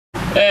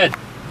Ed,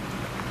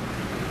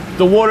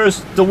 the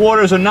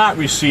waters are not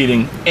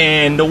receding,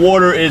 and the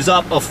water is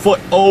up a foot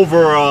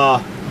over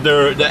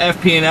the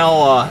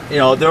FP&L. You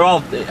know, they're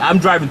all. I'm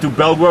driving through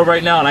Belgrove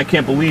right now, and I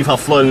can't believe how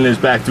flooding it is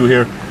back through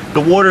here.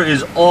 The water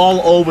is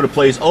all over the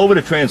place, over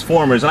the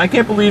transformers, and I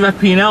can't believe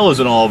FP&L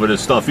isn't all over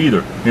this stuff either.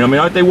 You know what I mean?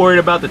 Aren't they worried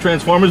about the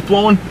transformers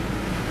blowing?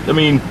 I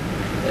mean,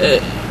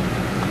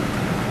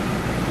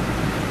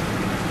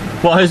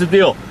 well, here's the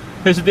deal.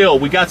 Here's the deal.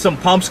 We got some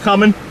pumps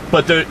coming,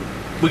 but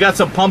we got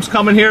some pumps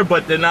coming here,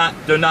 but they're not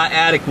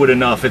adequate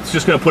enough. It's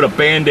just going to put a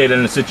band-aid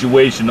on the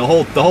situation. The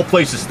whole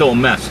place is still a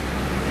mess,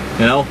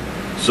 you know.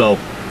 So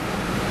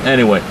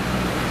anyway,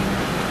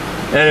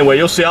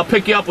 you'll see. I'll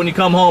pick you up when you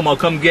come home. I'll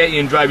come get you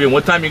and drive you in.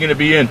 What time are you going to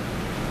be in?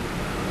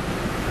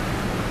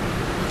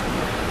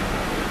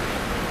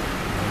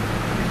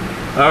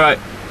 All right.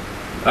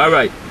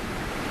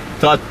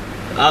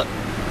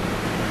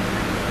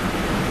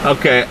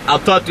 Okay, I'll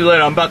talk to you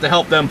later. I'm about to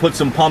help them put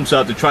some pumps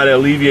out to try to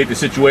alleviate the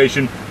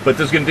situation, but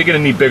they're gonna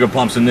need bigger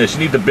pumps than this.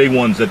 You need the big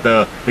ones that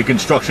the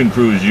construction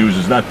crews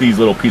uses, not these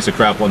little piece of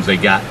crap ones they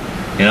got,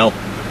 you know?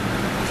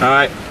 All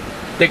right,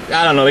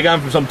 I don't know, they got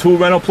them from some tool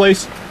rental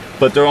place,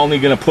 but they're only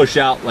gonna push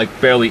out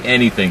like barely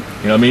anything,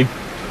 you know what I mean?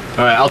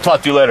 All right, I'll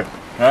talk to you later,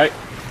 all right?